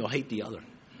love one, you'll hate the other.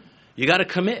 You got to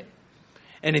commit.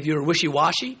 And if you're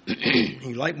wishy-washy, and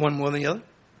you like one more than the other,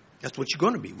 that's what you're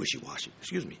going to be, wishy-washy.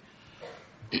 Excuse me.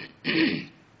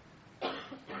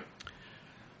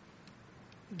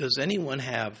 Does anyone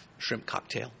have shrimp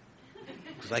cocktail?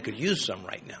 Because I could use some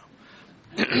right now.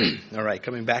 All right,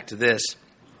 coming back to this.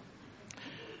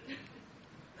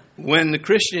 When the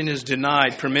Christian is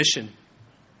denied permission,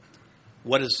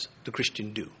 what does the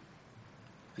Christian do?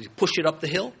 Does he push it up the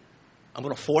hill? I'm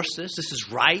going to force this. This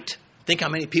is right. Think how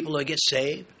many people will get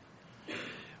saved.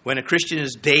 When a Christian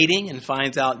is dating and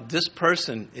finds out this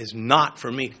person is not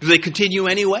for me, do they continue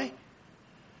anyway?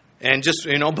 And just,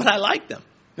 but I like them.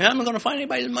 Man, I'm not going to find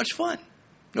anybody as much fun.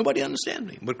 Nobody understands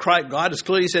me. But God has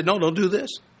clearly said, no, don't do this.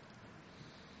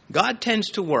 God tends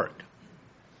to work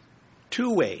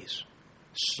two ways,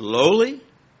 slowly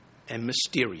and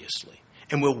mysteriously.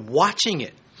 And we're watching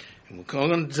it. And we're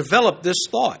going to develop this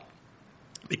thought.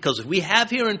 Because we have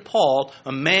here in Paul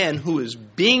a man who is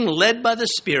being led by the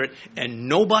Spirit and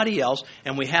nobody else.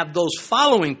 And we have those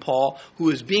following Paul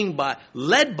who is being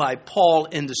led by Paul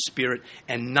in the Spirit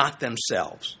and not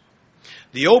themselves.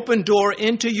 The open door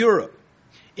into Europe,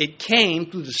 it came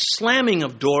through the slamming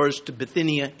of doors to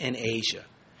Bithynia and Asia.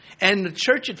 And the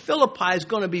church at Philippi is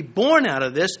going to be born out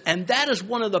of this. And that is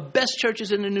one of the best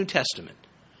churches in the New Testament.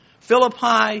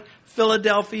 Philippi,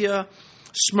 Philadelphia,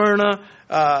 Smyrna,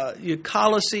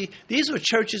 Colossae. These were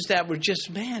churches that were just,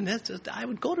 I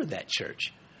would go to that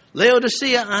church.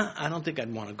 Laodicea, I don't think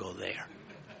I'd want to go there.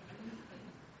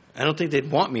 I don't think they'd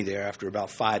want me there after about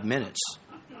 5 minutes.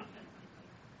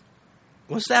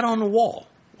 What's that on the wall?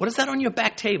 What is that on your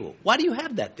back table? Why do you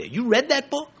have that there? You read that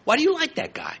book? Why do you like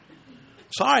that guy?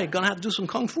 Sorry, going to have to do some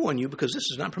kung fu on you because this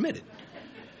is not permitted.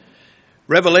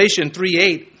 Revelation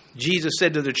 3:8, Jesus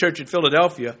said to the church at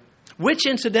Philadelphia, which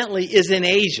incidentally is in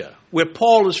Asia, where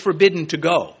Paul is forbidden to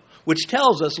go, which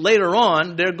tells us later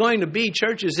on there are going to be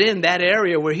churches in that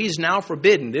area where he's now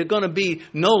forbidden. There are going to be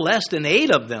no less than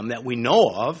 8 of them that we know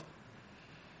of.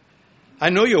 I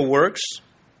know your works.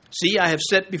 See, I have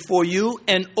set before you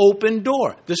an open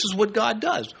door. This is what God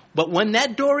does. But when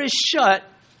that door is shut,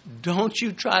 don't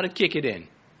you try to kick it in.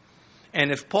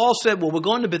 And if Paul said, well, we're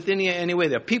going to Bithynia anyway,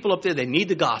 there are people up there, they need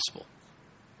the gospel,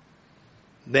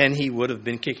 then he would have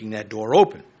been kicking that door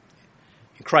open.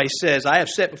 And Christ says, I have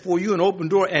set before you an open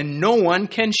door, and no one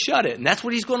can shut it. And that's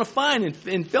what he's going to find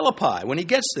in Philippi when he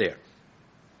gets there.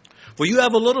 For you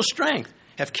have a little strength,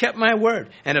 have kept my word,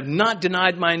 and have not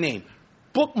denied my name.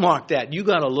 Bookmark that. You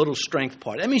got a little strength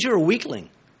part. That means you're a weakling.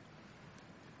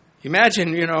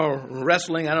 Imagine,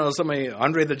 wrestling, I don't know, somebody,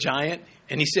 Andre the Giant,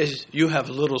 and he says, you have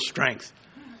little strength.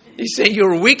 He's saying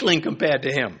you're a weakling compared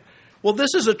to him. Well,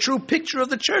 this is a true picture of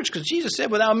the church, because Jesus said,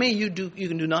 without me, you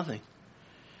can do nothing.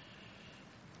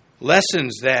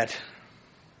 Lessons that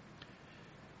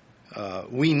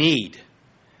we need.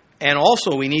 And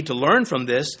also we need to learn from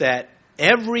this that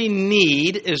every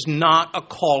need is not a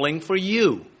calling for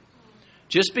you.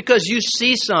 Just because you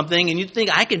see something and you think,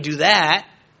 I can do that,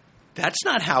 that's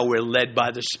not how we're led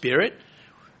by the Spirit.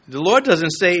 The Lord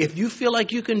doesn't say, if you feel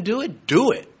like you can do it,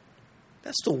 do it.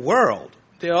 That's the world.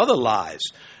 There are other lies.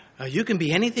 You can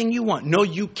be anything you want. No,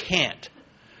 you can't.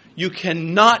 You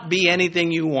cannot be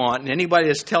anything you want, and anybody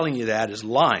that's telling you that is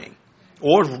lying.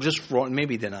 Or just fraud.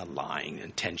 Maybe they're not lying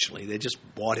intentionally. They just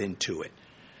bought into it.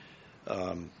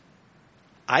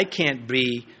 I can't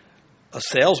be a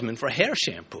salesman for hair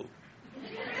shampoo.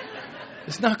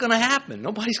 It's not going to happen.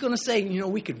 Nobody's going to say,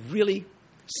 we could really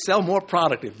sell more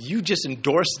product if you just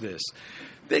endorse this.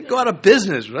 They'd go out of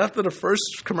business after the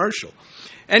first commercial.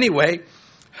 Anyway,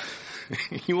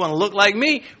 you want to look like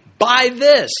me? Buy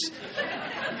this.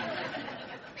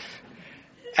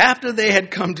 After they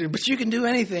had come to, but you can do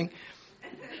anything.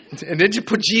 And then you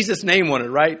put Jesus' name on it,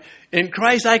 right? In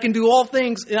Christ, I can do all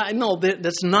things. No,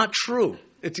 that's not true.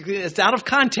 It's out of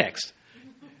context.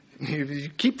 You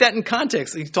keep that in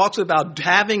context. He talks about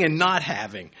having and not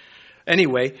having.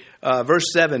 Anyway,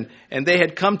 verse 7, and they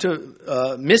had come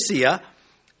to Mysia.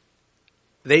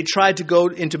 They tried to go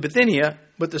into Bithynia,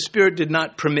 but the Spirit did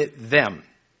not permit them.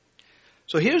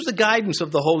 So here's the guidance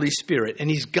of the Holy Spirit, and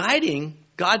he's guiding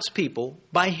God's people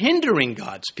by hindering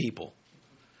God's people.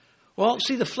 Well,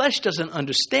 see, the flesh doesn't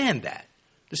understand that.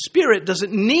 The Spirit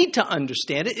doesn't need to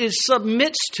understand it. It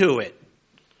submits to it.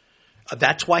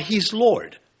 That's why he's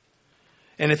Lord.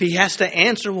 And if he has to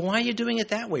answer, well, why are you doing it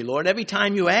that way, Lord? Every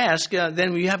time you ask,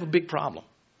 then you have a big problem.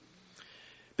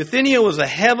 Bithynia was a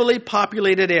heavily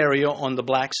populated area on the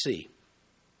Black Sea.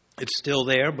 It's still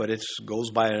there, but it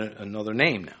goes by another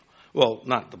name now. Well,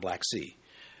 not the Black Sea.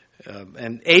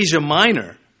 And Asia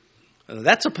Minor,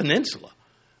 that's a peninsula.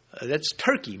 That's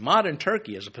Turkey. Modern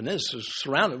Turkey is a peninsula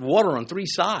surrounded water on 3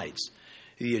 sides.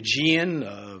 The Aegean,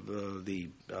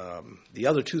 the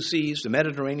other 2 seas, the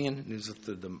Mediterranean, there's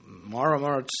the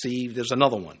Mara Sea, there's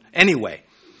another one. Anyway,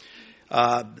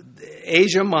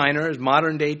 Asia Minor is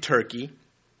modern-day Turkey,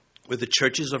 where the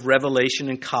churches of Revelation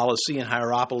and Colossae and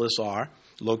Hierapolis are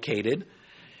located.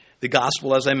 The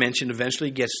gospel, as I mentioned, eventually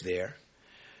gets there.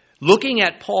 Looking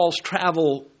at Paul's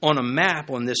travel on a map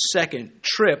on this second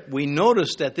trip, we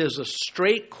notice that there's a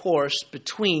straight course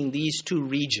between these 2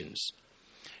 regions.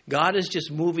 God is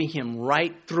just moving him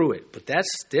right through it. But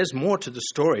there's more to the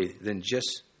story than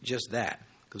just that.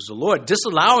 Because the Lord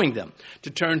disallowing them to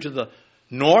turn to the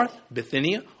north,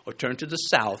 Bithynia, or turn to the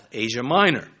south, Asia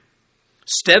Minor.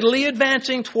 Steadily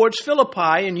advancing towards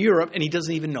Philippi in Europe, and he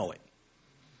doesn't even know it.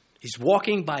 He's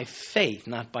walking by faith,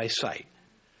 not by sight.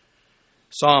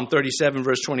 Psalm 37,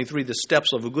 verse 23, the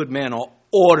steps of a good man are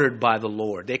ordered by the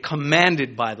Lord. They're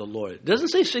commanded by the Lord. It doesn't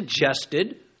say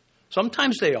suggested.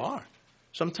 Sometimes they are.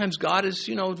 Sometimes God is,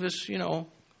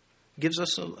 gives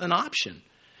us an option.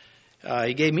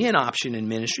 He gave me an option in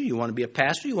ministry. You want to be a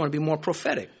pastor? You want to be more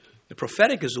prophetic. The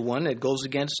prophetic is the one that goes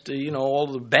against, all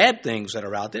the bad things that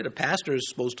are out there. The pastor is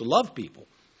supposed to love people.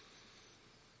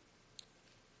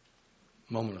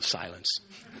 Moment of silence.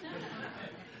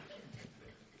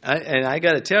 And I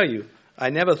got to tell you, I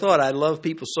never thought I'd love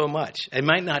people so much. It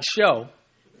might not show,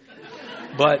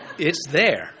 but it's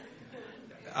there.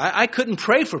 I couldn't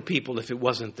pray for people if it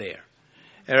wasn't there.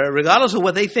 Regardless of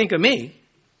what they think of me,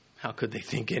 How could they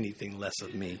think anything less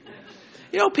of me?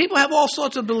 People have all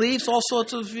sorts of beliefs, all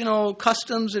sorts of,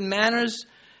 customs and manners.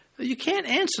 You can't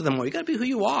answer them all. You got to be who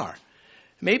you are.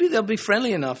 Maybe they'll be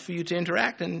friendly enough for you to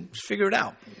interact and figure it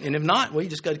out. And if not, well, you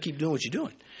just got to keep doing what you're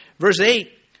doing. Verse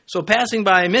 8, so passing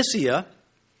by Mysia,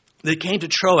 they came to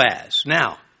Troas.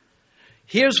 Now,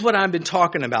 here's what I've been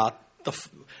talking about.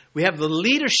 We have the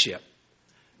leadership,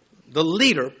 the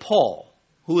leader, Paul,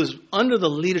 who is under the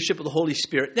leadership of the Holy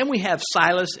Spirit. Then we have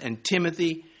Silas and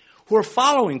Timothy, who are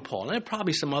following Paul. And there are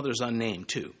probably some others unnamed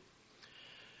too.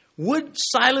 Would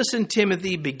Silas and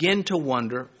Timothy begin to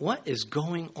wonder, what is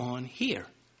going on here?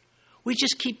 We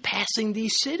just keep passing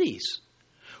these cities.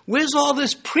 Where's all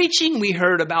this preaching we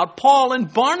heard about Paul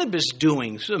and Barnabas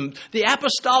doing? The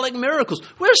apostolic miracles.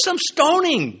 Where's some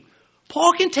stoning?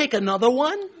 Paul can take another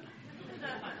one.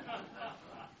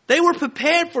 They were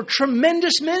prepared for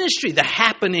tremendous ministry, the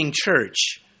happening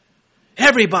church.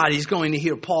 Everybody's going to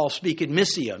hear Paul speak at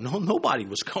Mysia. No, nobody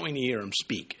was going to hear him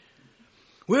speak.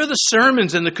 Where are the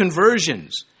sermons and the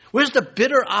conversions? Where's the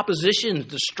bitter oppositions,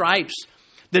 the stripes,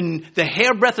 the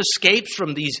hairbreadth escapes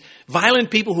from these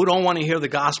violent people who don't want to hear the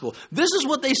gospel? This is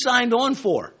what they signed on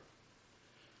for.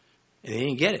 And they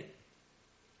didn't get it.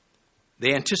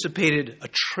 They anticipated a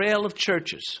trail of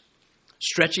churches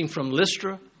stretching from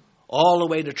Lystra all the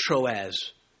way to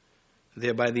Troas,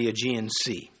 there by the Aegean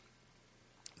Sea.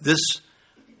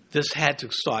 This had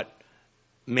to start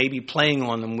maybe playing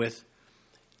on them with,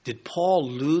 did Paul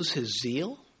lose his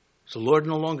zeal? Is the Lord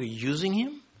no longer using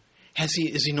him?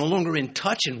 Is he no longer in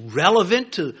touch and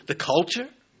relevant to the culture?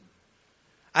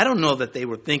 I don't know that they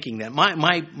were thinking that.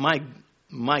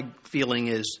 My feeling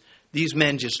is these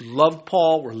men just loved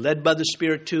Paul, were led by the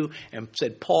Spirit too, and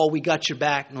said, Paul, we got your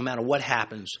back no matter what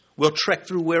happens. We'll trek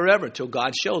through wherever till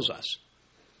God shows us.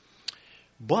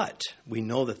 But we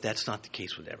know that that's not the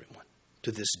case with everyone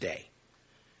to this day.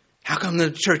 How come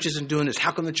the church isn't doing this?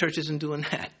 How come the church isn't doing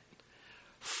that?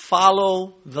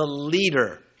 Follow the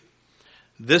leader.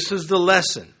 This is the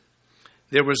lesson.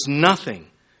 There was nothing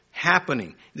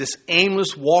happening. This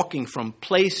aimless walking from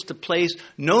place to place.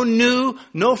 No new,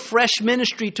 no fresh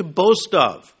ministry to boast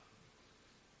of.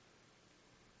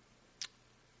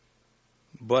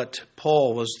 But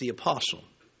Paul was the apostle.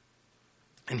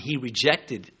 And he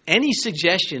rejected any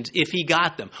suggestions if he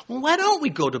got them. Well, why don't we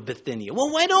go to Bithynia?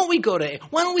 Well, why don't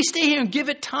we stay here and give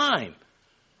it time?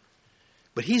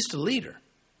 But he's the leader,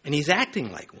 and he's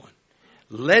acting like one.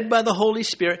 Led by the Holy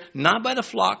Spirit, not by the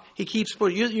flock. He keeps,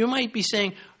 you might be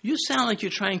saying, you sound like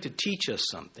you're trying to teach us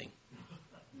something.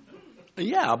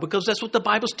 Yeah, because that's what the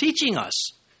Bible's teaching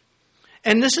us.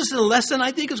 And this is a lesson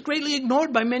I think is greatly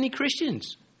ignored by many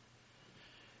Christians.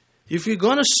 If you're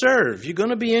going to serve, you're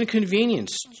going to be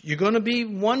inconvenienced. You're going to be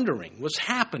wondering what's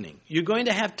happening. You're going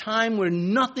to have time where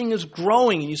nothing is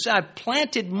growing. And you say, I've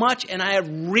planted much and I have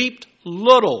reaped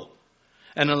little.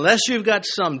 And unless you've got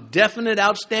some definite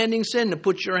outstanding sin to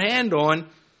put your hand on,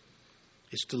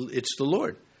 it's the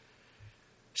Lord.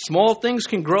 Small things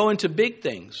can grow into big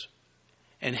things.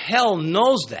 And hell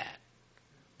knows that.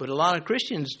 But a lot of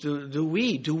Christians, do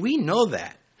we know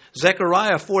that?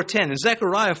 Zechariah 4:10. In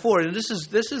Zechariah 4, and this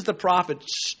is the prophet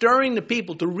stirring the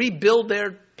people to rebuild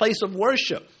their place of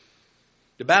worship.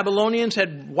 The Babylonians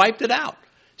had wiped it out.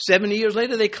 70 years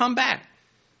later, they come back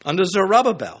under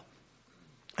Zerubbabel.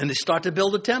 And they start to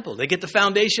build a temple. They get the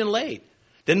foundation laid.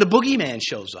 Then the boogeyman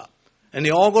shows up. And they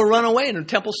all go run away and the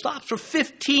temple stops for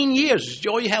 15 years.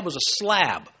 All you had was a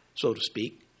slab, so to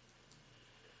speak.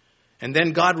 And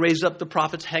then God raised up the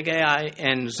prophets Haggai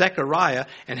and Zechariah.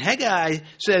 And Zechariah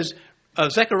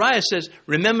says,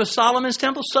 remember Solomon's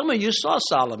temple? Some of you saw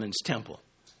Solomon's temple.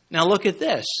 Now look at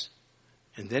this.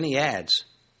 And then he adds,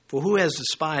 for who has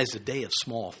despised the day of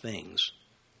small things?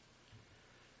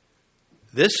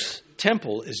 This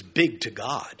temple is big to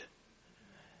God.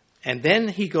 And then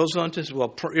he goes on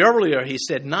to, earlier he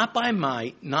said, not by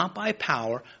might, not by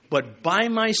power, but by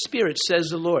my Spirit, says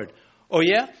the Lord. Oh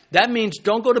yeah? That means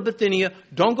don't go to Bithynia,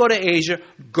 don't go to Asia,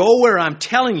 go where I'm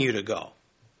telling you to go.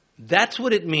 That's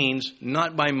what it means,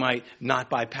 not by might, not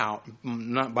by power,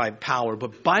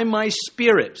 but by my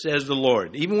Spirit, says the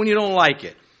Lord, even when you don't like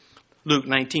it. Luke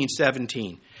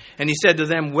 19:17. And he said to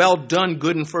them, well done,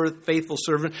 good and faithful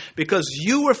servant, because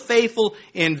you were faithful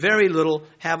in very little,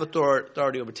 have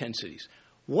authority over 10 cities.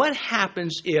 What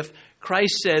happens if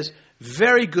Christ says,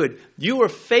 very good, you were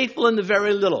faithful in the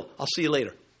very little, I'll see you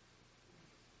later?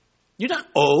 You're not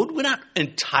owed. We're not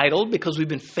entitled because we've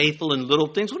been faithful in little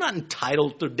things. We're not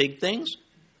entitled to big things.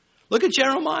 Look at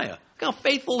Jeremiah. Look how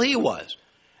faithful he was.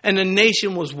 And the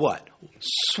nation was what?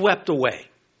 Swept away.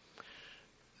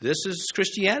 This is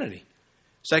Christianity.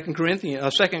 2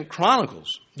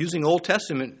 Chronicles, using Old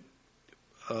Testament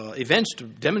events to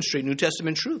demonstrate New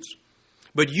Testament truths.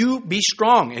 But you be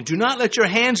strong and do not let your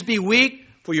hands be weak,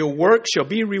 for your work shall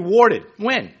be rewarded.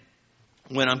 When?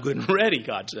 When I'm good and ready,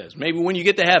 God says. Maybe when you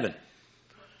get to heaven.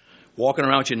 Walking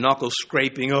around with your knuckles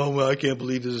scraping. Oh, well, I can't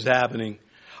believe this is happening.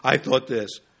 I thought this.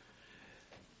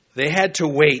 They had to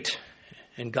wait.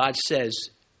 And God says,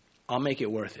 I'll make it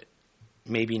worth it.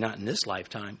 Maybe not in this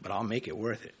lifetime, but I'll make it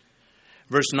worth it.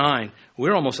 Verse 9.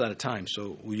 We're almost out of time,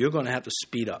 so you're going to have to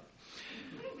speed up.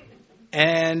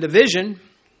 And a vision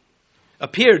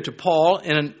appeared to Paul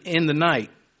in the night.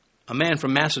 A man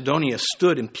from Macedonia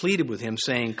stood and pleaded with him,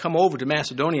 saying, come over to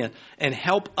Macedonia and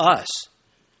help us.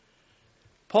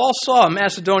 Paul saw a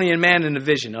Macedonian man in a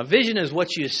vision. A vision is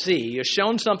what you see. You're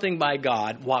shown something by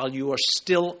God while you are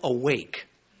still awake.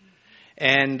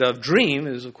 And a dream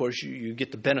is, of course, you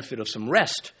get the benefit of some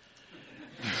rest.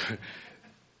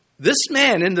 This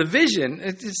man in the vision,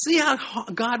 see how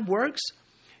God works?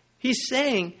 He's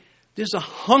saying there's a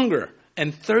hunger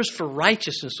and thirst for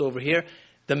righteousness over here.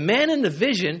 The man in the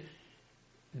vision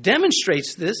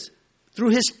demonstrates this through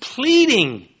his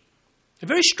pleading. A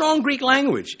very strong Greek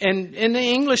language, and in the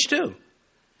English too.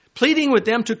 Pleading with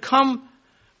them to come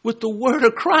with the word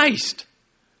of Christ.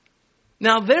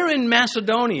 Now, they're in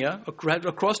Macedonia,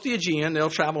 across the Aegean.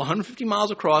 They'll travel 150 miles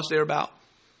across, thereabout.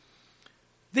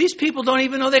 These people don't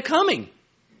even know they're coming.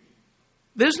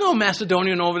 There's no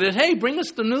Macedonian over there. Hey, bring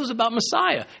us the news about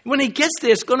Messiah. When he gets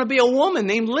there, it's going to be a woman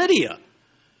named Lydia.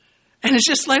 And it's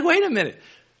just like, wait a minute.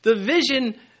 The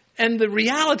vision and the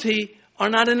reality are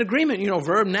not in agreement.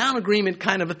 Verb-noun agreement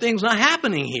kind of a thing's not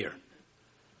happening here.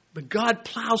 But God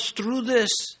plows through this.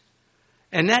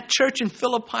 And that church in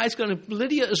Philippi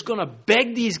Lydia is going to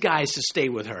beg these guys to stay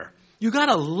with her. You got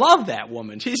to love that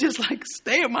woman. She's just like,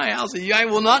 stay at my house. And I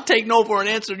will not take no for an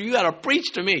answer. You got to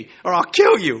preach to me or I'll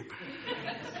kill you.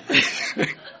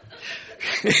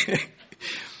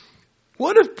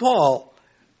 What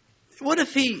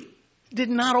if he did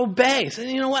not obey? Said,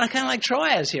 you know what, I kind of like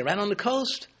Troas here, right on the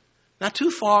coast. Not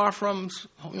too far from,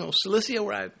 Cilicia,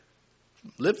 where I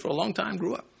lived for a long time,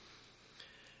 grew up.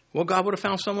 Well, God would have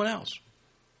found someone else.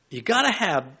 You got to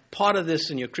have part of this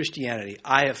in your Christianity,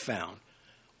 I have found.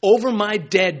 Over my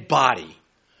dead body,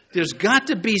 there's got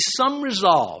to be some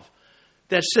resolve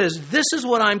that says, this is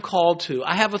what I'm called to.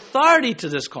 I have authority to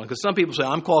this calling. Because some people say,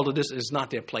 I'm called to this. It's not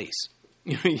their place.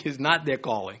 It's not their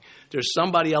calling. There's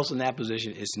somebody else in that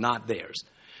position. It's not theirs.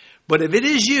 But if it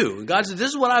is you, God says, this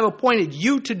is what I've appointed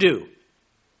you to do,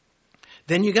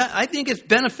 then I think it's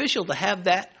beneficial to have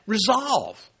that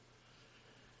resolve.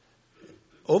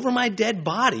 Over my dead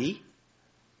body,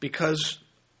 because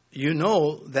you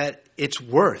know that it's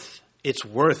worth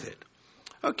it.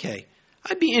 Okay.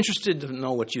 I'd be interested to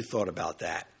know what you thought about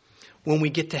that when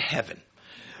we get to heaven.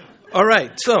 All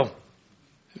right, so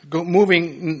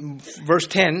moving, verse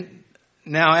 10.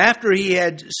 Now, after he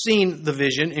had seen the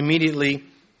vision, immediately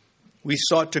we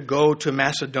sought to go to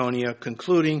Macedonia,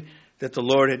 concluding that the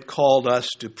Lord had called us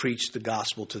to preach the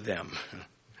gospel to them.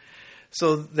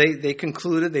 So they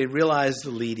concluded, they realized the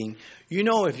leading.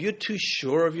 If you're too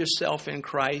sure of yourself in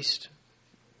Christ,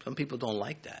 some people don't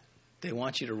like that. They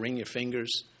want you to wring your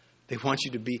fingers. They want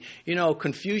you to be,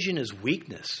 confusion is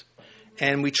weakness.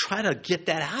 And we try to get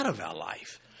that out of our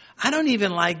life. I don't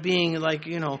even like being like,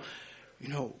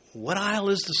 what aisle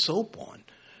is the soap on?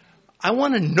 I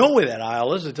want to know where that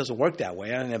aisle is. It doesn't work that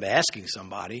way. I ended up asking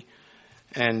somebody.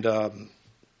 And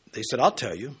they said, I'll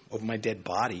tell you, over my dead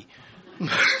body.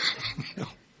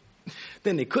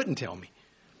 Then they couldn't tell me.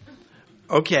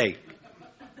 Okay.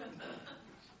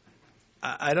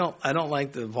 I don't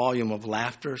like the volume of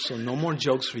laughter, so no more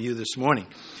jokes for you this morning.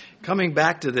 Coming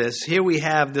back to this, here we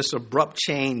have this abrupt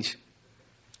change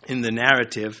in the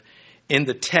narrative, in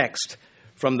the text,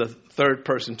 from the third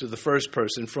person to the first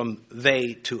person, from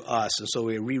they to us. And so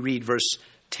we reread verse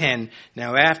 10.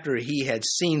 Now after he had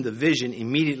seen the vision,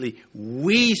 immediately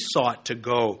we sought to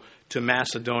go to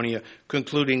Macedonia,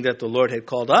 concluding that the Lord had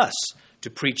called us to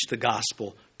preach the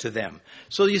gospel to them.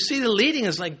 So you see, the leading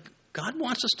is like, God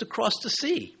wants us to cross the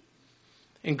sea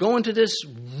and go into this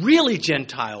really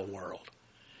Gentile world.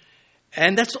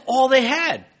 And that's all they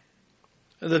had.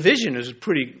 The vision is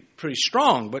pretty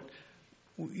strong, but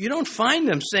you don't find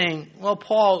them saying, well,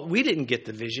 Paul, we didn't get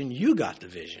the vision, you got the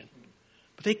vision.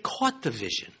 But they caught the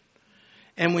vision.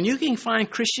 And when you can find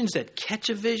Christians that catch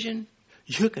a vision,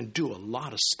 you can do a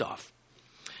lot of stuff.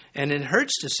 And it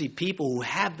hurts to see people who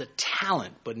have the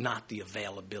talent but not the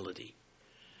availability.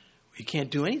 You can't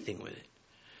do anything with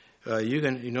it. You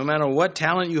can, no matter what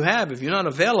talent you have, if you're not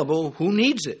available, who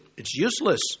needs it? It's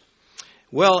useless.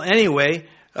 Well, anyway,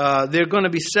 there are going to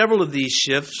be several of these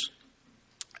shifts.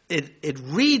 It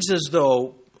reads as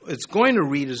though it's going to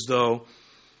read as though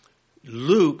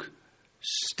Luke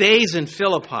stays in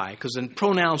Philippi, because the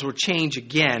pronouns will change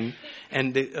again,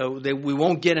 and we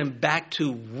won't get him back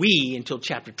to we until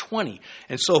chapter 20.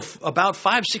 And so about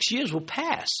 5-6 years will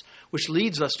pass, which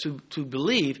leads us to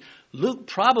believe Luke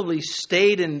probably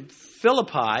stayed in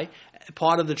Philippi,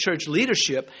 part of the church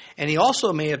leadership, and he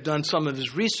also may have done some of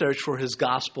his research for his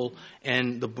gospel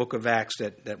and the book of Acts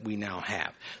that we now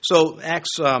have. So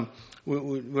Acts,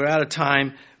 we're out of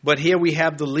time, but here we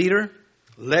have the leader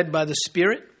led by the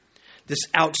Spirit, this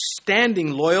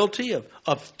outstanding loyalty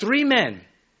of three men.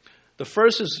 The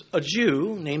first is a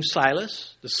Jew named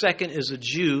Silas. The second is a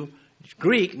Jew,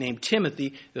 Greek, named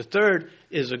Timothy. The third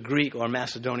is a Greek or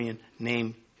Macedonian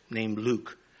named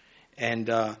Luke. And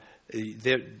they're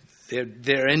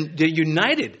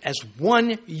united as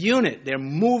one unit. They're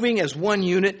moving as one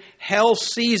unit. Hell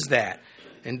sees that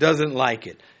and doesn't like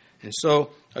it. And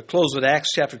so I close with Acts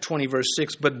chapter 20, verse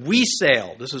 6. But we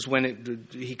sailed. This is when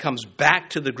he comes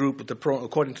back to the group with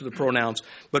according to the pronouns.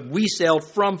 But we sailed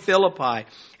from Philippi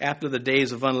after the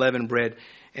days of unleavened bread,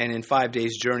 and in 5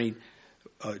 days journeyed,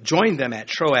 joined them at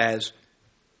Troas,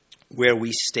 where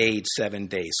we stayed 7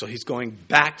 days. So he's going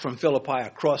back from Philippi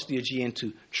across the Aegean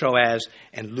to Troas,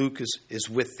 and Luke is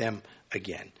with them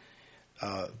again.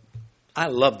 I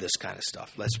love this kind of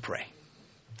stuff. Let's pray.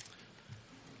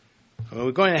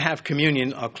 We're going to have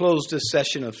communion. I'll close this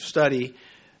session of study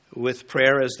with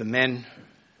prayer as the men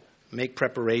make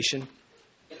preparation.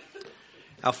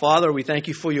 Our Father, we thank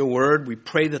you for your word. We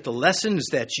pray that the lessons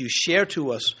that you share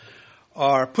to us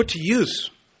are put to use.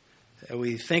 That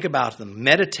we think about them,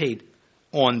 meditate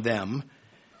on them,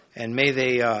 and may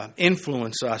they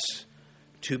influence us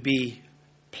to be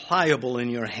pliable in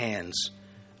your hands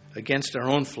against our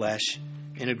own flesh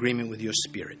in agreement with your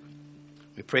Spirit.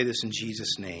 We pray this in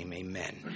Jesus' name. Amen.